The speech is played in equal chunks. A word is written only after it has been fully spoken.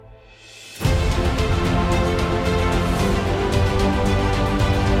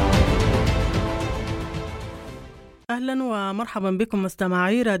أهلا ومرحبا بكم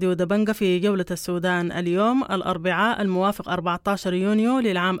مستمعي راديو دبنقا في جولة السودان اليوم الأربعاء الموافق 14 يونيو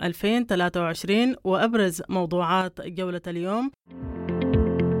للعام 2023. وأبرز موضوعات جولة اليوم: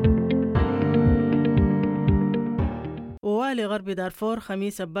 ووالي غرب دارفور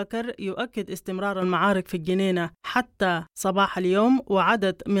خميس بكر يؤكد استمرار المعارك في الجنينة حتى صباح اليوم،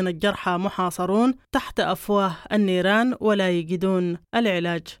 وعدد من الجرحى محاصرون تحت أفواه النيران ولا يجدون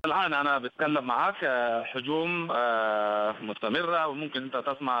العلاج. الآن أنا بتكلم معك حجوم مستمرة، وممكن أنت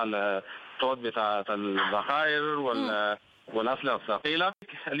تسمع الصوت بتاعة الذخائر والأسلحة الثقيلة.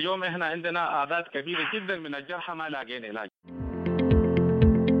 اليوم إحنا عندنا أعداد كبيرة جدا من الجرحى ما لاقين علاج.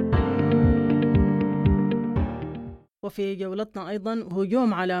 وفي جولتنا أيضا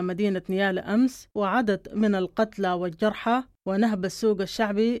هجوم على مدينة نيالة أمس، وعدد من القتلى والجرحى، ونهب السوق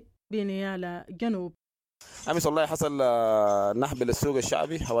الشعبي بنيالة جنوب. أمس والله حصل نهب للسوق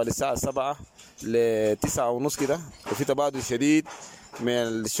الشعبي حوالي الساعة 7 ل9:30 كده، وفي تبادل شديد من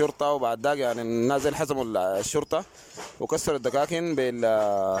الشرطة، وبعد ذلك يعني الناس حزموا الشرطة وكسروا الدكاكين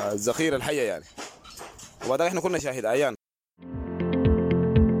بالذخيرة الحية يعني، وبعد احنا كنا شاهد عيان.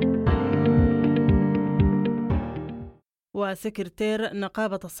 وسكرتير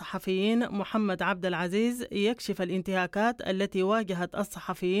نقابة الصحفيين محمد عبد العزيز يكشف الانتهاكات التي واجهت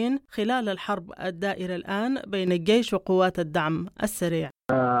الصحفيين خلال الحرب الدائرة الآن بين الجيش وقوات الدعم السريع.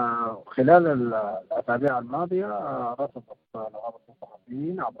 خلال الأسابيع الماضية رصدت نقابة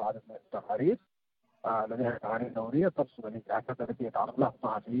الصحفيين عبر عدد من التقارير لديها تقارير دورية ترصد الانتهاكات التي يتعرض لها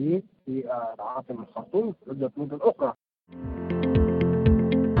الصحفيين في العاصمة الخرطوم في عدة مدن أخرى.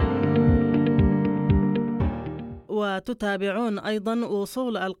 وتتابعون أيضا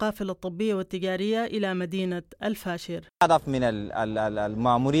وصول القافلة الطبية والتجارية إلى مدينة الفاشر. هدف من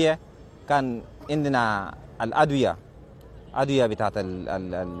المأمورية كان عندنا الأدوية بتاعت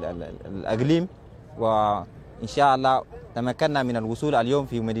الأقليم، وإن شاء الله تمكنا من الوصول اليوم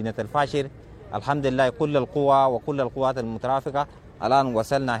في مدينة الفاشر. الحمد لله كل القوى وكل القوات المترافقة الآن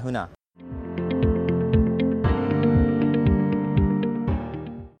وصلنا هنا.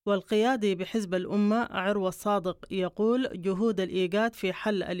 والقيادي بحزب الأمة عروة الصادق يقول جهود الإيجاد في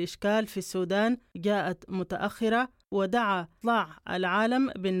حل الإشكال في السودان جاءت متأخرة، ودعا إطلاع العالم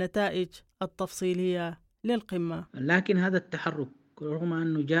بالنتائج التفصيلية للقمة. لكن هذا التحرك رغم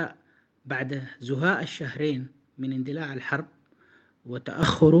أنه جاء بعد زهاء الشهرين من اندلاع الحرب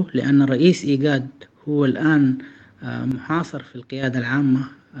وتأخره، لأن الرئيس إيجاد هو الآن محاصر في القيادة العامة،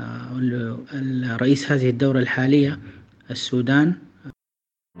 الرئيس هذه الدورة الحالية السودان.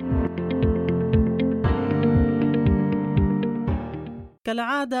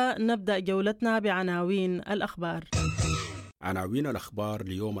 كالعادة نبدأ جولتنا بعناوين الأخبار. عناوين الأخبار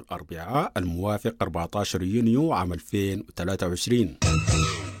ليوم الأربعاء الموافق 14 يونيو عام 2023: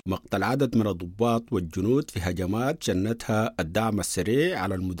 مقتل عدد من الضباط والجنود في هجمات شنتها الدعم السريع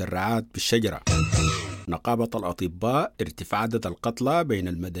على المدرعات بالشجرة. نقابة الأطباء: ارتفاع عدد القتلى بين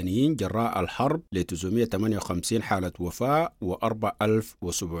المدنيين جراء الحرب ل 958 حالة وفاة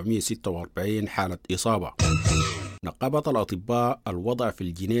و4746 حالة إصابة. نقابة الأطباء: الوضع في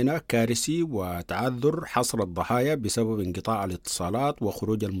الجنينة كارثي وتعذر حصر الضحايا بسبب انقطاع الاتصالات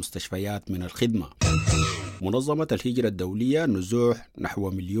وخروج المستشفيات من الخدمة. منظمة الهجرة الدولية: نزوح نحو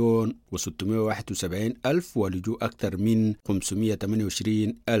 1,671,000 ولجوء أكثر من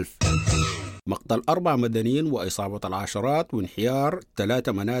 528,000. مقتل 4 مدنيين وإصابة العشرات وانحيار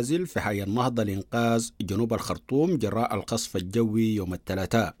 3 منازل في حي النهضة لإنقاذ جنوب الخرطوم جراء القصف الجوي يوم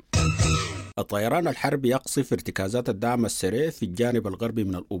الثلاثاء. الطيران الحربي يقصف ارتكازات الدعم السريع في الجانب الغربي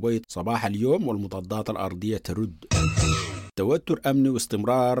من الأبيض صباح اليوم، والمضادات الأرضية ترد. توتر أمني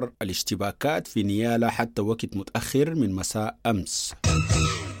واستمرار الاشتباكات في نيالة حتى وقت متأخر من مساء أمس.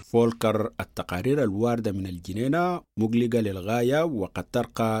 فولكر: التقارير الواردة من الجنينة مقلقة للغاية وقد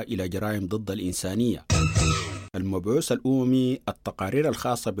ترقى إلى جرائم ضد الإنسانية. المبعوث الأممي: التقارير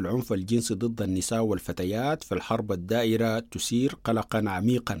الخاصة بالعنف الجنسي ضد النساء والفتيات في الحرب الدائرة تثير قلقا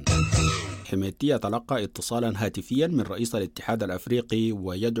عميقا. حميتي يتلقى اتصالا هاتفيا من رئيس الاتحاد الأفريقي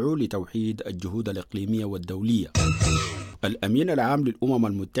ويدعو لتوحيد الجهود الإقليمية والدولية. الأمين العام للأمم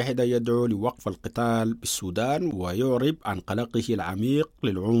المتحدة يدعو لوقف القتال بالسودان ويعرب عن قلقه العميق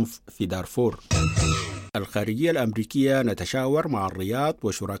للعنف في دارفور. الخارجية الأمريكية: نتشاور مع الرياض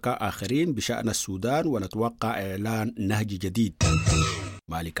وشركاء آخرين بشأن السودان ونتوقع إعلان نهج جديد.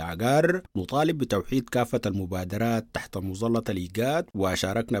 مالك عقار: نطالب بتوحيد كافة المبادرات تحت مظلة الإيجاد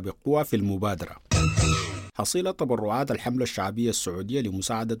وشاركنا بقوة في المبادرة. حصيلة تبرعات الحملة الشعبية السعودية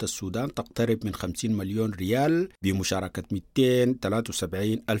لمساعدة السودان تقترب من 50 مليون ريال بمشاركة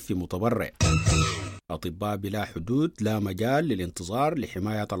 273 ألف متبرع. أطباء بلا حدود: لا مجال للانتظار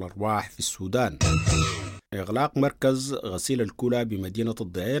لحماية الأرواح في السودان. إغلاق مركز غسيل الكلى بمدينة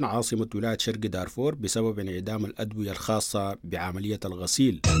الضعين عاصمة ولاية شرق دارفور بسبب انعدام الأدوية الخاصة بعملية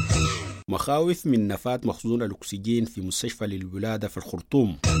الغسيل. مخاوف من نفاذ مخزون الأكسجين في مستشفى للولادة في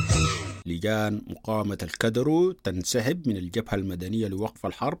الخرطوم. لجان مقاومة الكدرو تنسحب من الجبهة المدنية لوقف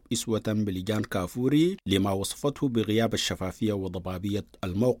الحرب إسوة بلجان كافوري لما وصفته بغياب الشفافية وضبابية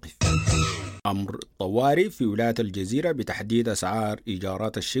الموقف. أمر طوارئ في ولاية الجزيرة بتحديد أسعار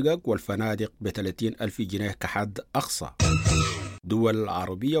إيجارات الشقق والفنادق ب30,000 جنيه كحد أقصى. دول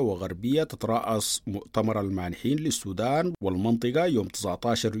عربية وغربية تترأس مؤتمر المانحين للسودان والمنطقة يوم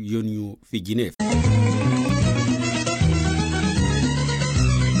 19 يونيو في جنيف.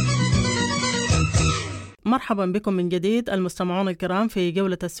 مرحبا بكم من جديد المستمعون الكرام في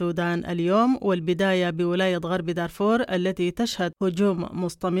جولة السودان اليوم، والبداية بولاية غرب دارفور التي تشهد هجوم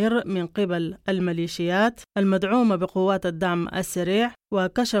مستمر من قبل الميليشيات المدعومة بقوات الدعم السريع.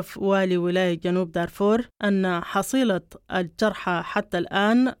 وكشف والي ولاية جنوب دارفور أن حصيلة الجرحى حتى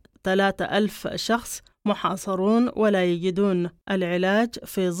الآن 3,000 شخص محاصرون ولا يجدون العلاج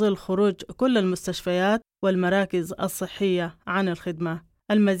في ظل خروج كل المستشفيات والمراكز الصحية عن الخدمة.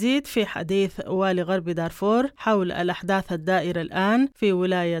 المزيد في حديث والي غرب دارفور حول الأحداث الدائرة الآن في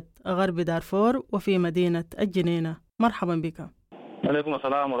ولاية غرب دارفور وفي مدينة الجنينة. مرحبا بك. عليكم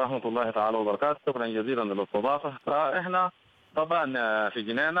السلام ورحمة الله تعالى وبركاته. شكرا جزيلا للاستضافة. احنا طبعا في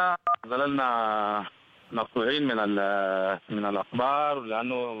جنينة ظللنا مقطوعين من الأخبار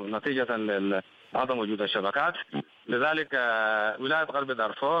لأنه نتيجة عدم وجود الشبكات. لذلك ولاية غرب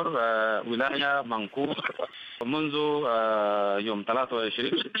دارفور ولاية منقوص منذ يوم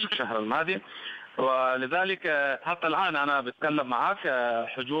 23 الشهر الماضي، ولذلك حتى الآن أنا بتكلم معك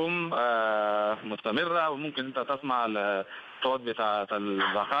حجوم مستمرة، وممكن أنت تسمع الصوت بتاع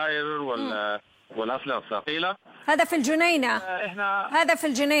الذخائر والأسلحة الثقيلة. هذا في الجنينة. هذا في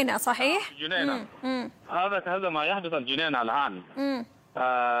الجنينة صحيح؟ الجنينة. هذا ما يحدث الجنينة الآن.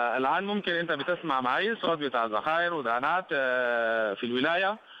 الآن ممكن أنت بتسمع معي صوت بتاع ذخائر ودهانات في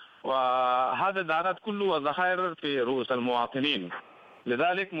الولاية، وهذا الدهانات كله والذخائر في رؤوس المواطنين.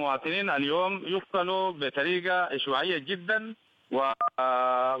 لذلك مواطنين اليوم يقتلوا بطريقة عشوائية جدا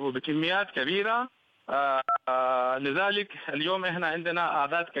وبكميات كبيرة. لذلك اليوم احنا عندنا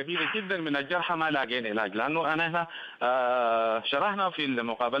أعداد كبيرة جدا من الجرحى ما لاقين علاج، لأنه احنا شرحنا في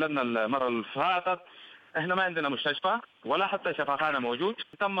مقابلتنا المرة اللي فاتت احنا ما عندنا مستشفى ولا حتى شفاخانة موجود،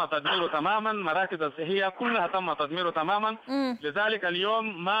 تم تدميره تماما، مراكز الصحية كلها تم تدميره تماما. لذلك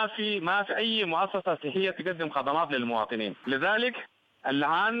اليوم ما في اي مؤسسة صحية تقدم خدمات للمواطنين. لذلك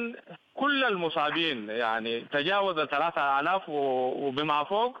الآن كل المصابين يعني تجاوز 3,000 وبما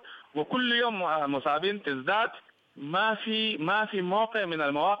فوق، وكل يوم مصابين تزداد. ما في موقع من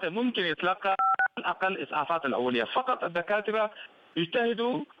المواقع ممكن يتلقى اقل اسعافات الاوليه. فقط الدكاتره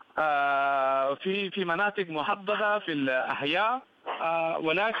يجتهدوا في مناطق محددة في الأحياء،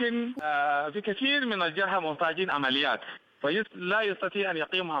 ولكن في كثير من الجرحى محتاجين عمليات فلا يستطيع أن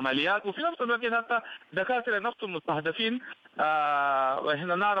يقيم عمليات. وفي نفس الوقت حتى دكاترة نفسهم مستهدفين.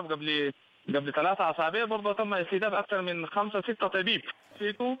 وإحنا نعرف قبل 3 أسابيع برضه تم استهداف أكثر من 5-6 طبيب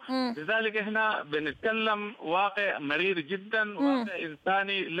فيكو. لذلك إحنا بنتكلم واقع مرير جدا، واقع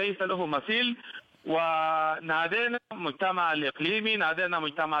إنساني ليس له مثيل. ونادينا المجتمع الإقليمي، نادينا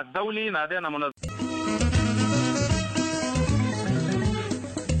المجتمع الدولي، نادينا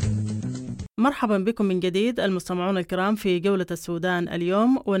مرحبا بكم من جديد المستمعون الكرام في جولة السودان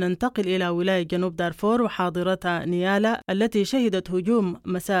اليوم، وننتقل إلى ولاية جنوب دارفور وحاضرتها نيالا التي شهدت هجوم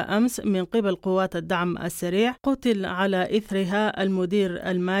مساء أمس من قبل قوات الدعم السريع. قتل على إثرها المدير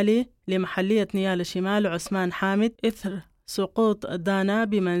المالي لمحلية نيالا شمال عثمان حامد إثر سقوط دانا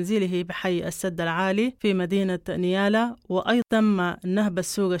بمنزله بحي السد العالي في مدينة نيالا. وأيضا تم نهب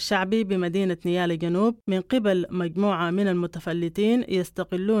السوق الشعبي بمدينة نيالا جنوب من قبل مجموعة من المتفلتين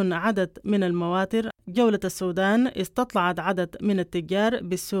يستقلون عدد من المواتر. جولة السودان استطلعت عدد من التجار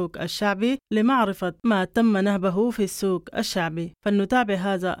بالسوق الشعبي لمعرفة ما تم نهبه في السوق الشعبي، فلنتابع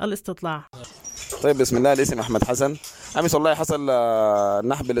هذا الاستطلاع. طيب، بسم الله. الاسم أحمد حسن. أمس والله حصل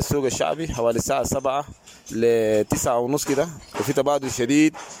نهب للسوق الشعبي حوالي الساعة 7 ل9:30 كده، وفي تبادل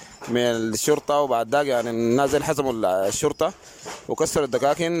شديد من الشرطة، وبعد ذلك يعني الناس حزموا الشرطة وكسروا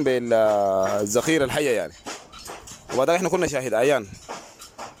الدكاكين بالذخيرة الحية يعني. وبعد ذلك احنا كنا شاهد عيان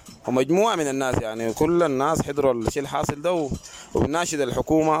ومجموعة من الناس، يعني كل الناس حضروا الشيء الحاصل ده، وبناشد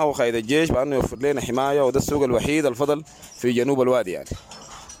الحكومة أو قائد الجيش بأنه يوفر لنا حماية، وده السوق الوحيد الفضل في جنوب الوادي يعني.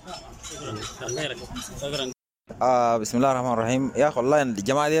 بسم الله الرحمن الرحيم. يا أخي والله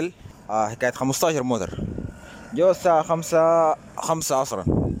الجماعة ديل حكاية 15 موتر جو الساعة 5 عصرا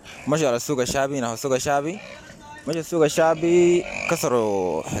مشوا على السوق الشعبي، نحو السوق الشعبي مشى السوق الشعبي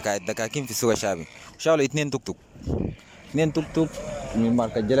كسروا حكاية دكاكين في السوق الشعبي، شالوا 2 توك توك من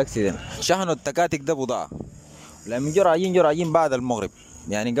ماركة جالاكسي ده، شحنوا التكاتك ده بضاعة. لما جرى عجين بعد المغرب،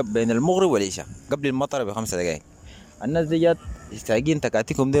 يعني بين المغرب والعشاء قبل المطر ب5 دقائق. الناس دي جات يستعجين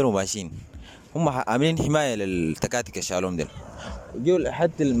تكاتكهم ديل وماشيين، هم عاملين حماية للتكاتك اللي شالوهم ديل. جو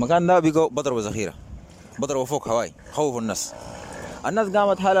لحد المكان ده بيقوا بضربوا ذخيرة، بضربوا فوق هواي، خوفوا الناس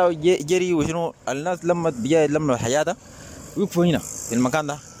قامت حالة جري وشنو. الناس لموا حياتها ويقفوا هنا في المكان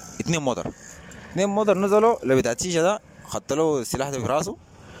ده. 2 موتر نزلوا لبتاع الشيشة ده، خدت له السلاح ده في راسه،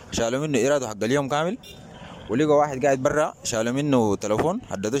 شالوا منه إراده حق اليوم كامل، ولقوا واحد قاعد برا شالوا منه تلفون،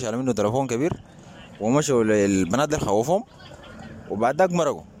 حددوه شالوا منه تلفون كبير، ومشوا للبنات دي خوفوهم. وبعد ذاك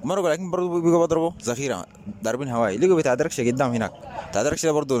مرقوا لكن برضه بيقوا بضربوا ذخيرة، ضاربين هواي. لقوا بتاع دركشة قدام هناك، بتاع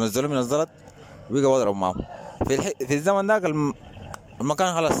دركشة برضه نزلوا من الزلط وبيقوا بضربوا معهم. في الزمن ذاك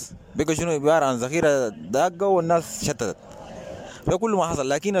المكان خلاص بقى شنو عبارة عن ذخيرة داقة والناس شتتت. ده كله ما حصل.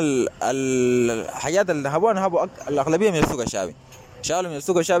 لكن الحاجات اللي نهبوا الأغلبية من السوق الشعبي، شالوا من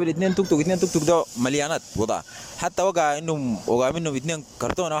السوق الشعبي 2 توك توك ده مليانات بضاعة. حتى وقع منهم 2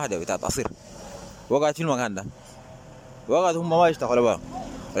 كرتونة واحدة بتاعت عصير وقعت في المكان ده، وقعت هم ما يشتغلوا بها.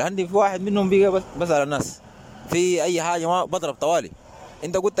 والعندي في واحد منهم بيجي بس على الناس في أي حاجة ما بضرب طوالي.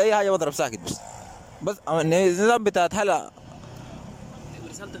 أنت قلت أي حاجة بضرب ساكت بس النظام بتاعت هلا.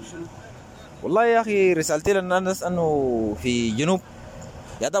 رسالتك شنو؟ والله يا أخي رسالتي للناس أنه في جنوب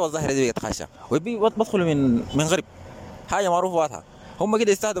يا ده الظاهرة دي بيتخشى وبيدخلوا من غرب، حاجة معروفة واضحة. هم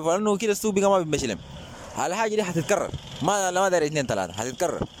كده يستهدفوا لأنه كده السوق بقى ما بيمشي لهم. الحاجة دي حتتكرر، ما داري 2 3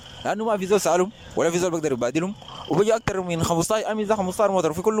 حتتكرر، لأنه ما في زول سألهم ولا في زول بقدر يبادلهم. وبيجوا أكثر من 15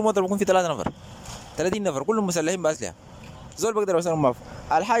 موتر، وفي كل موتر بيكون في 3 نفر 30 نفر كلهم مسلحين بأسلحة. زول بقدر يوصلهم ما في.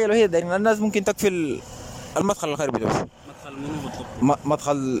 الحاجة الوحيدة إن الناس ممكن تقفل المدخل الخارجي بس.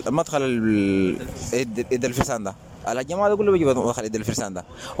 مدخل إيد الفرسان ده. الجماعة ده كله بيجي مدخل إيد الفرسان ده.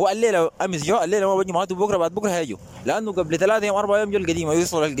 هو الليلة أمس جو، الليلة ما بيجي معاته، بكرة بعد بكرة هيجوا، لأنه قبل 3 أيام 4 أيام جو القديمة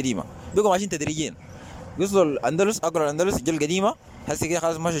يوصلوا للقديمة، بيجوا ماشيين تدريجيا يوصلوا الأندلس، أقرب الأندلس جو القديمة. هسه كده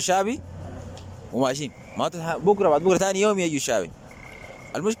خلاص ماشي الشعبي وماشيين معناته بكرة بعد بكرة ثاني يوم يجوا الشعبي.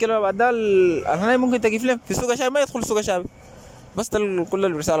 المشكلة بعد ده الهنا ممكن تقف لهم في السوق الشعبي، ما يدخل السوق الشعبي بس. كل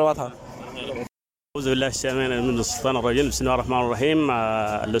الرسالة واضحة. أعوذ بالله السميع من الشيطان الرجيم. بسم الله الرحمن الرحيم.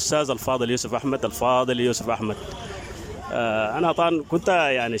 الأستاذ الفاضل يوسف أحمد. أنا طبعا كنت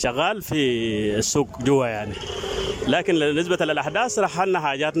يعني شغال في السوق جوا يعني، لكن بالنسبة للأحداث رحلنا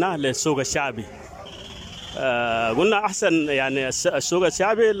حاجاتنا للسوق الشعبي. قلنا أحسن يعني السوق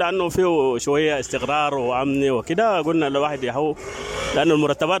الشعبي لأنه فيه شوية استقرار وأمن وكده. قلنا الواحد يهو لأنه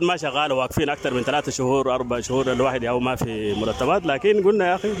المرتبات ما شغالة، واقفين أكثر من 3 شهور 4 شهور الواحد يهو ما في مرتبات. لكن قلنا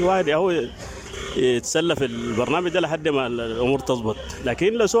يا أخي الواحد يهو يتسلى في البرنامج ده لحد ما الامور تظبط.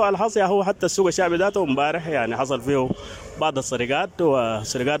 لكن لسوء الحظ هو حتى السوق الشعبي ذاته امبارح يعني حصل فيه بعض السرقات،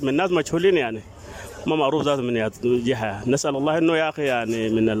 وسرقات من ناس مجهولين يعني ما معروف ذاته من جهه. نسال الله انه يا اخي يعني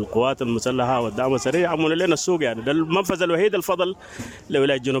من القوات المسلحه والدعم السريع يعملوا لنا السوق، يعني ده المنفذ الوحيد الفضل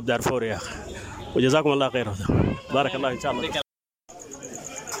لولايه جنوب دارفور يا اخي. وجزاكم الله خير، بارك الله ان شاء الله.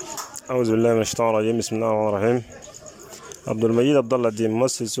 أعوذ بالله من الشيطان الرجيم. بسم الله الرحمن الرحيم. عبد المجيد عبد الله الدين،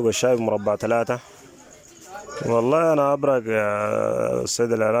 ممثل سوق الشعبي مربع 3. والله أنا أبرق يا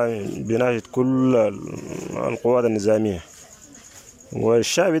السيد الإعلامي بناشد كل القوات النظامية،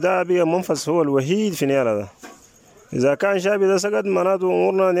 والشعبي ده بقى منفذ هو الوحيد في نيالا ده. إذا كان شعبي ده سقط معناته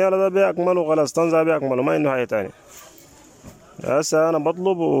أمورنا نيالا ده بيكملوا، خلاص طنزة بيكملوا، ما إنه حاجة تانية. هسه أنا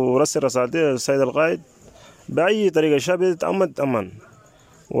بطلب ورسل رسالتي للسيد القائد بأي طريقة الشعبي تأمن،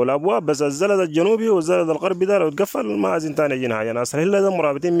 والابواب بس الزلد الجنوبي والزلد الغربي ده لو تقفل ما عايزين تاني يجينا حاجه. ناس الهله ده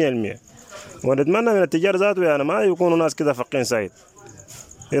مرابطين 100%، ونتمنى من التجار ذاته يعني ما يكونوا ناس كده فقين سايد،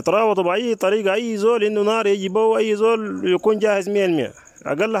 يتراوطوا باي طريقه، اي زول انه نار يجيبوه، اي زول يكون جاهز 100%.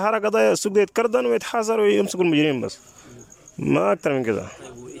 اقل حركه ده السوق ده يتكردن ويتحاصر ويمسكوا المجرمين بس، ما اكثر من كده.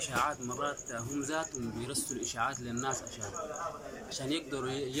 طيب واشاعات مرات هم ذاتهم بيرسلوا الاشاعات للناس عشان يقدروا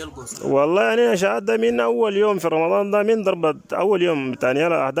يلقوا والله يعني اشاعات ده من اول يوم في رمضان ده، من ضربه اول يوم ثاني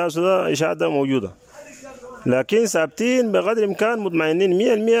الاحداث ده اشاعات ده موجوده، لكن ثابتين بقدر الامكان مطمئنين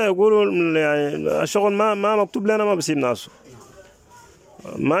 100%. يقولوا يعني الشغل ما مكتوب لنا ما بسيب ناسه،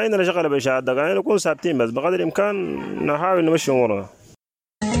 ما عندنا شغله باشاعات ده، يعني نكون ثابتين بس بقدر الامكان نحاول نمشي امورنا.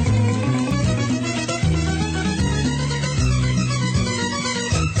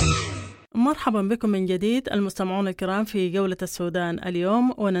 مرحبا بكم من جديد المستمعون الكرام في جولة السودان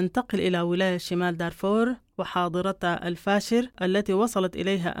اليوم، وننتقل إلى ولاية شمال دارفور وحاضرتها الفاشر التي وصلت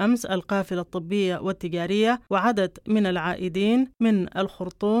إليها أمس القافلة الطبية والتجارية وعدد من العائدين من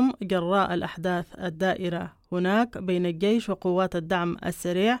الخرطوم جراء الأحداث الدائرة هناك بين الجيش وقوات الدعم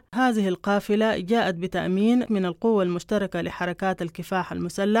السريع. هذه القافلة جاءت بتأمين من القوة المشتركة لحركات الكفاح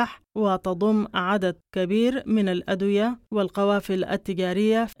المسلح، وتضم عدد كبير من الأدوية والقوافل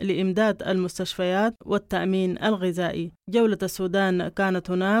التجارية لإمداد المستشفيات والتأمين الغذائي. جولة السودان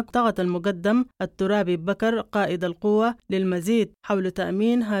كانت هناك. ضغط المقدم الترابي بكر قائد القوة للمزيد حول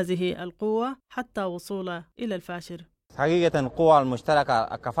تأمين هذه القوة حتى وصولها إلى الفاشر. حقيقة القوى المشتركة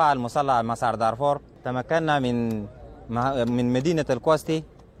الكفاءة المسلحة مسار دارفور تمكنا من مدينة الكوستي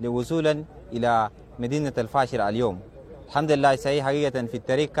لوصولا إلى مدينة الفاشر اليوم. الحمد لله سعيد. حقيقة في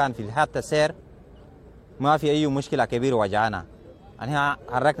الطريق كان في حالة السير ما في أي مشكلة كبيرة واجهنا. أنها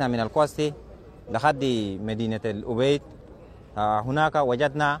حركنا من الكوستي لحد مدينة الأبيد. هناك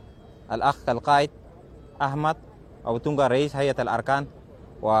وجدنا الأخ القائد أحمد أو تونغا رئيس هيئة الأركان،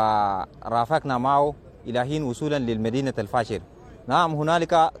 ورافقنا معه إلى حين وصولا للمدينة الفاشر. نعم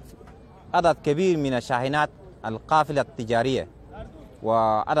هنالك عدد كبير من الشاحنات القافلة التجارية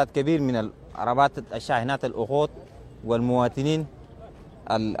وعدد كبير من العربات الشاحنات الأخوت والمواطنين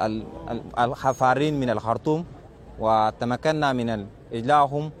الحفارين من الخرطوم، وتمكنا من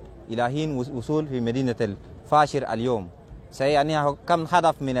إجلاءهم إلى حين وصول في مدينة الفاشر اليوم. يعني كم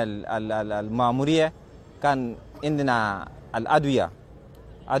هدف من المأمورية كان عندنا الأدوية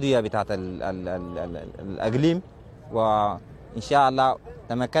بتاعت الأقليم، وإن شاء الله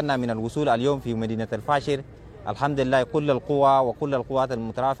تمكنا من الوصول اليوم في مدينة الفاشر. الحمد لله كل القوى وكل القوات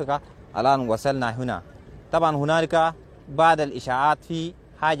المترافقة الآن وصلنا هنا. طبعا هنالك بعض الإشاعات في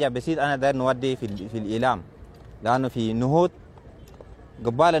حاجة بسيط أنا داير نودي في الإعلام، لأنه في نهوض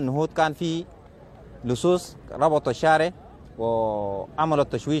قبال النهوض كان في لصوص ربطوا الشارع وعملوا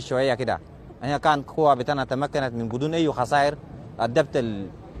التشويش شوية كده. هي كان قوة بتاعنا تمكنت من بدون أي خسائر أدبت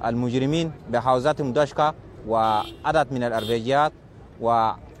المجرمين بحوزاتهم دشكا وعدد من الأربيجيات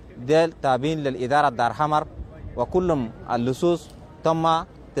وديل تابين للإدارة دار حمر، وكلهم اللصوص تم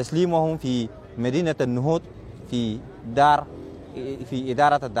تسليمهم في مدينة النهوض في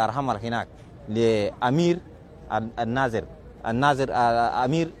إدارة الدار حمر هناك لأمير الناظر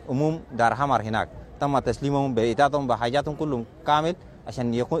أمير أموم دار حمر هناك. تم تسليمهم بإيتاتهم بحاجاتهم كلهم كامل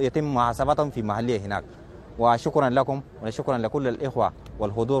عشان يتم محاسبتهم في محلية هناك. وشكرا لكم وشكرا لكل الإخوة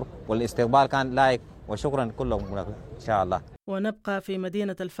والحضور والاستقبال كان لايك، وشكرا كلهم إن شاء الله. ونبقى في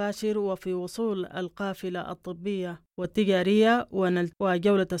مدينة الفاشر وفي وصول القافلة الطبية والتجارية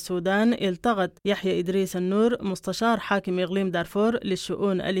وجولة السودان. التقط يحيى إدريس النور مستشار حاكم إقليم دارفور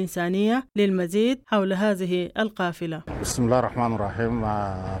للشؤون الإنسانية للمزيد حول هذه القافلة. بسم الله الرحمن الرحيم.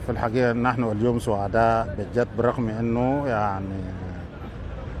 في الحقيقة نحن اليوم سعداء بجد، برغم أنه يعني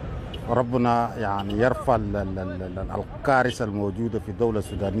ربنا يعني يرفع الكارثة الموجودة في الدولة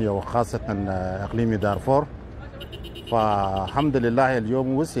السودانية وخاصة إقليم دارفور. فالحمد لله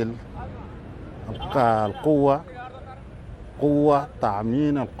اليوم وصل القوة قوة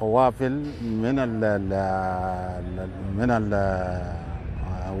تأمين القوافل من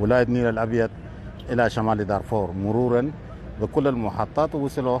ولاية نيل الأبيض إلى شمال دارفور مرورا بكل المحطات،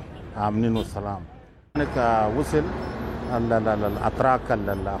 ووصلوا آمنين والسلام. وصل الأتراك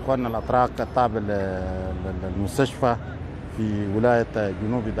أخواننا الأتراك التابع للمستشفى في ولاية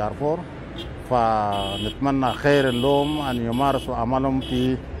جنوب دارفور، فنتمنى خير لهم أن يمارسوا عملهم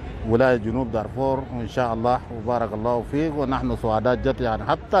في ولاية جنوب دارفور إن شاء الله، وبارك الله فيك. ونحن سعداء جد يعني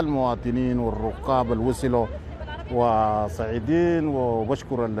حتى المواطنين والركاب اللي وصلوا وسعيدين،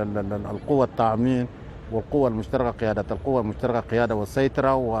 وبشكر القوة التأمين والقوة المشتركة قيادة القوة المشتركة قيادة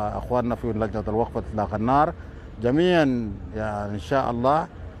والسيطرة وأخواننا في لجنة الوقف إطلاق النار جميعا يعني إن شاء الله.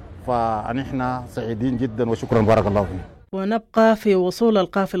 فنحن سعيدين جدا وشكرا بارك الله فيك. ونبقى في وصول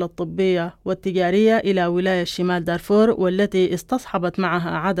القافلة الطبية والتجارية إلى ولاية شمال دارفور، والتي استصحبت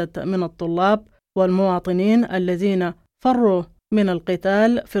معها عدد من الطلاب والمواطنين الذين فروا من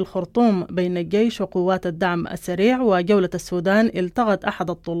القتال في الخرطوم بين الجيش وقوات الدعم السريع. وجولة السودان التقط أحد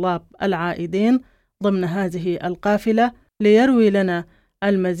الطلاب العائدين ضمن هذه القافلة ليروي لنا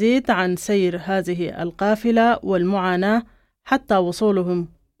المزيد عن سير هذه القافلة والمعاناة حتى وصولهم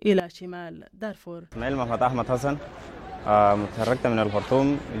إلى شمال دارفور. اسماعيل محمد أحمد حسن، متحركت من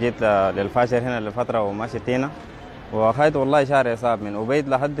الخرطوم جيت للفاشر هنا لفترة وماشيتينا، وأخذت والله شهر إصاب من أبيد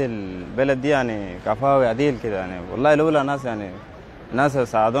لحد البلد دي يعني كفاوي عديل كده يعني. والله لولا ناس يعني ناس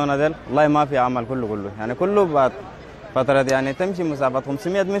ساعدونا دل والله ما في عمل كله يعني كله بعد فترة يعني تمشي مسافة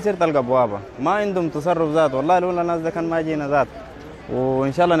 500 متر تلقى بوابة، ما عندهم تصرف ذات. والله لولا الناس ده كان ما جينا ذات.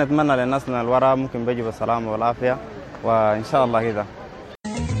 وإن شاء الله نتمنى للناس من الوراء ممكن بيجوا بالسلامة والعافية وإن شاء الله كده.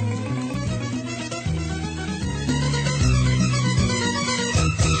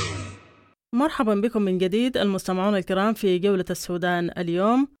 مرحبا بكم من جديد المستمعون الكرام في جولة السودان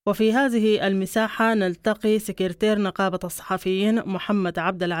اليوم. وفي هذه المساحة نلتقي سكرتير نقابة الصحفيين محمد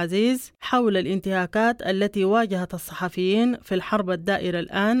عبد العزيز حول الانتهاكات التي واجهت الصحفيين في الحرب الدائرة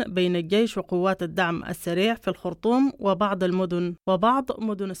الآن بين الجيش وقوات الدعم السريع في الخرطوم وبعض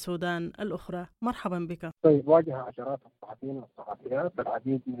مدن السودان الأخرى. مرحبا بك. طيب، واجه عشرات الصحفيين والصحفيات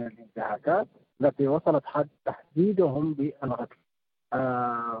العديد من الانتهاكات التي وصلت حد تهديدهم بالقتل.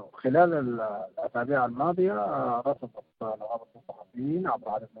 خلال الأسابيع الماضية رصدت نقابة الصحفيين عبر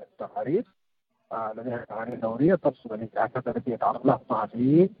عدد من التقارير لديها تقارير دورية ترصد الانتهاكات التي يتعرض لها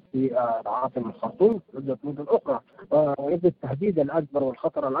الصحفيين في العاصمة الخرطوم وعدة مدن أخرى، ويبدو التهديد الأكبر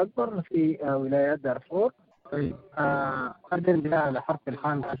والخطر الأكبر في ولايات دارفور. قد انتهى على حرب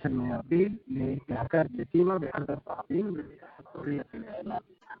 15 من أبريل لانتهاكات جسيمة بحد الصحفيين بحرية الإعلام.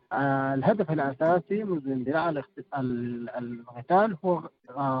 الهدف الأساسي منذ اندلاع القتال هو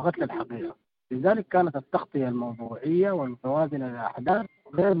قتل الحقيقة، لذلك كانت التغطية الموضوعية والمتوازنة للأحداث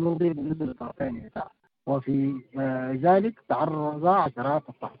غير مرضية بالنسبة للطرفين، وفي ذلك تعرض عشرات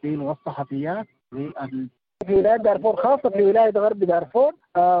الصحفيين والصحفيات في ولاية دارفور، خاصة في ولاية غرب دارفور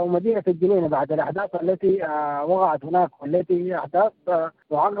ومدينة الجنينة بعد الأحداث التي وقعت هناك، والتي هي أحداث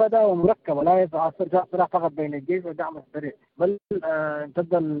معقدة ومركبة، لا يصراع فقط بين الجيش والدعم السريع، بل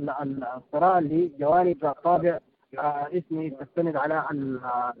امتد الصراع لجوانب ذات طابع اسمي تستند على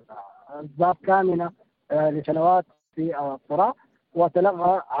أسباب كامنة لسنوات في الصراع.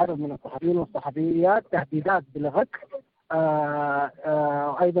 وتلقى عدد من الصحفيين والصحفيات تهديدات بالقتل.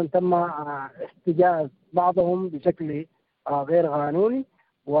 أيضا تم احتجاز بعضهم بشكل غير قانوني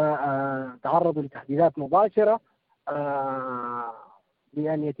وتعرضوا لتهديدات مباشرة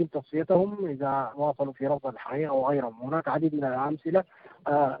بأن يتم تصفيتهم إذا واصلوا في رفض الحقيقة وغيرهم. هناك عديد من الأمثلة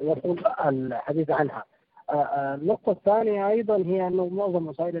يطول الحديث عنها. النقطة الثانية أيضا هي أنه معظم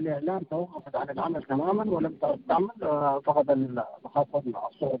وسائل الإعلام توقفت عن العمل تماما ولم تعمل، فقط خاصة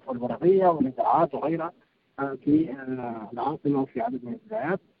الصحف الورقية والإذاعات وغيرها في العاصمة وفي عدد من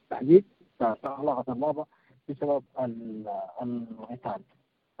الولايات تحديد أغلقت البابا بسبب القتال.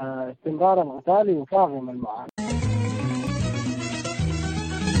 استمرار القتال يفاقم المعاناة.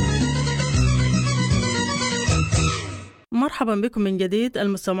 مرحبا بكم من جديد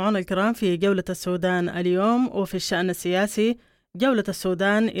المستمعون الكرام في جولة السودان اليوم. وفي الشأن السياسي، جولة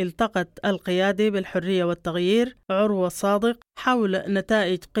السودان التقت القيادي بالحرية والتغيير عروة صادق حول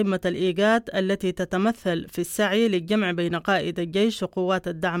نتائج قمة الإيجاد التي تتمثل في السعي للجمع بين قائد الجيش وقوات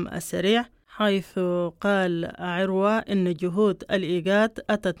الدعم السريع، حيث قال عروة إن جهود الإيجاد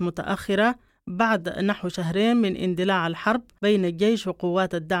أتت متأخرة بعد نحو شهرين من اندلاع الحرب بين الجيش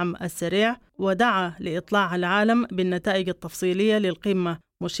وقوات الدعم السريع، ودعا لإطلاع العالم بالنتائج التفصيلية للقمة،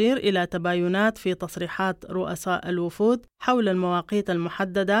 مشير إلى تباينات في تصريحات رؤساء الوفود حول المواقيت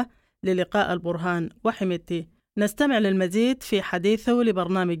المحددة للقاء البرهان وحميدتي. نستمع للمزيد في حديثه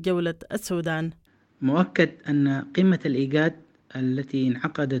لبرنامج جولة السودان. مؤكد أن قمة الإيجاد التي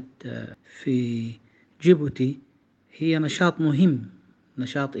انعقدت في جيبوتي هي نشاط مهم،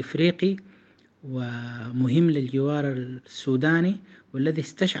 نشاط إفريقي ومهم للجوار السوداني، والذي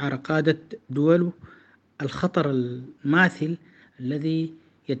استشعر قادة دوله الخطر الماثل الذي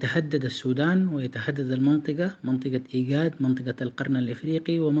يتهدد السودان ويتهدد منطقة إيجاد، منطقة القرن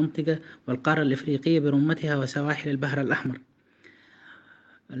الإفريقي والقارة الإفريقية برمتها وسواحل البحر الأحمر.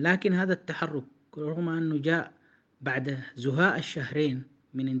 لكن هذا التحرك رغم أنه جاء بعد زهاء الشهرين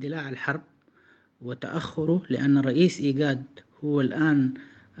من اندلاع الحرب وتأخره، لأن رئيس إيجاد هو الآن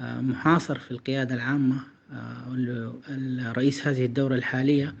محاصر في القيادة العامة، الرئيس هذه الدورة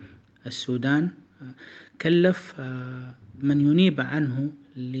الحالية السودان كلف من ينيب عنه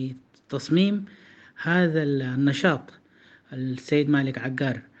لتصميم هذا النشاط السيد مالك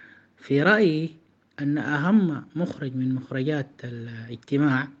عقار. في رأيي أن أهم مخرج من مخرجات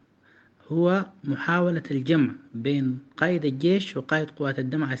الاجتماع هو محاولة الجمع بين قائد الجيش وقائد قوات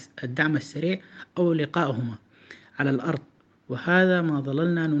الدعم السريع أو لقائهما على الأرض، وهذا ما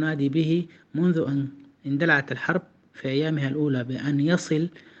ظللنا ننادي به منذ أن اندلعت الحرب في أيامها الأولى، بأن يصل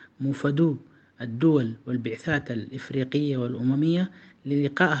مفدو الدول والبعثات الإفريقية والأممية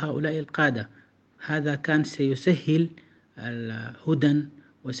للقاء هؤلاء القادة. هذا كان سيسهل الهدن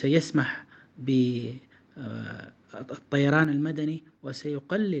وسيسمح بالطيران المدني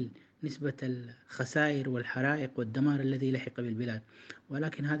وسيقلل نسبة الخسائر والحرائق والدمار الذي لحق بالبلاد.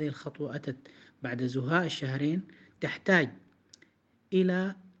 ولكن هذه الخطوة أتت بعد زهاء الشهرين، تحتاج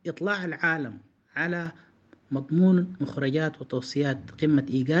إلى إطلاع العالم على مضمون مخرجات وتوصيات قمة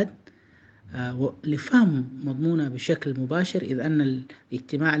إيجاد لفهم مضمونها بشكل مباشر، إذ أن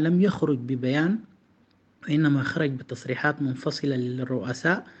الاجتماع لم يخرج ببيان وإنما خرج بتصريحات منفصلة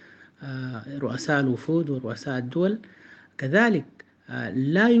للرؤساء رؤساء الوفود ورؤساء الدول. كذلك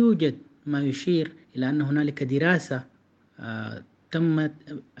لا يوجد ما يشير إلى أن هنالك دراسة تمت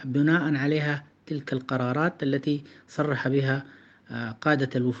بناء عليها تلك القرارات التي صرح بها قادة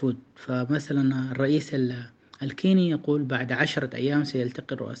الوفود. فمثلا الرئيس الكيني يقول بعد 10 أيام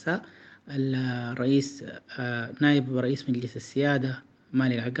سيلتقي الرؤساء. الرئيس نائب رئيس مجلس السيادة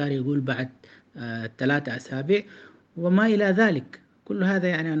مالي العقاري يقول بعد 3 أسابيع وما إلى ذلك. كل هذا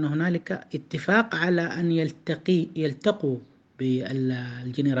يعني أن هنالك اتفاق على أن يلتقوا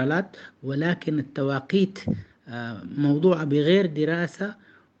بالجنرالات، ولكن التواقيت موضوعة بغير دراسة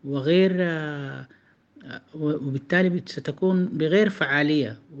وبالتالي ستكون بغير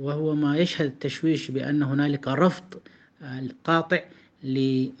فعالية، وهو ما يشهد التشويش بأن هنالك رفض قاطع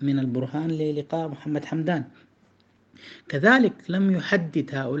من البرهان للقاء محمد حمدان. كذلك لم يحدد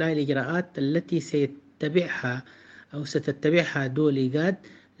هؤلاء الإجراءات التي ستتبعها دول إيجاد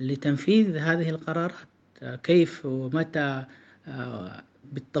لتنفيذ هذه القرارات، كيف ومتى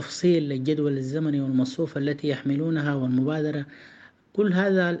بالتفصيل، الجدول الزمني والمصفوفة التي يحملونها والمبادرة، كل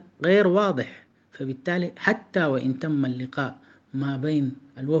هذا غير واضح. فبالتالي حتى وإن تم اللقاء ما بين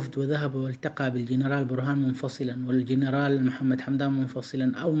الوفد وذهب والتقى بالجنرال برهان منفصلا والجنرال محمد حمدان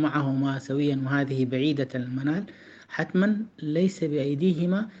منفصلا أو معهما سويا وهذه بعيدة المنال، حتما ليس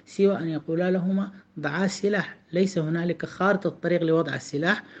بأيديهما سوى أن يقولا لهما ضعا السلاح. ليس هنالك خارطة الطريق لوضع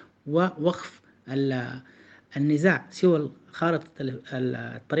السلاح ووقف النزاع سوى خارطة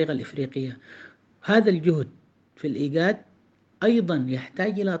الطريقة الإفريقية. هذا الجهد في الإيجاد أيضا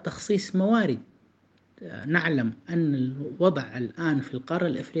يحتاج إلى تخصيص موارد. نعلم أن الوضع الآن في القارة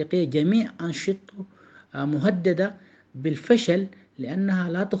الإفريقية جميع أنشطته مهددة بالفشل لأنها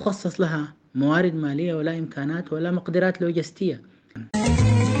لا تخصص لها موارد مالية ولا إمكانات ولا مقدرات لوجستية.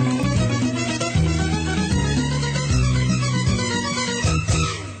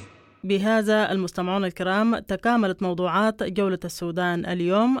 بهذا المستمعون الكرام تكاملت موضوعات جولة السودان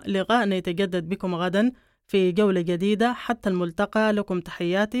اليوم. لقاءنا يتجدد بكم غدا في جولة جديدة. حتى الملتقى، لكم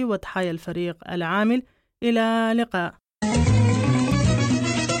تحياتي وتحايا الفريق العامل. إلى لقاء.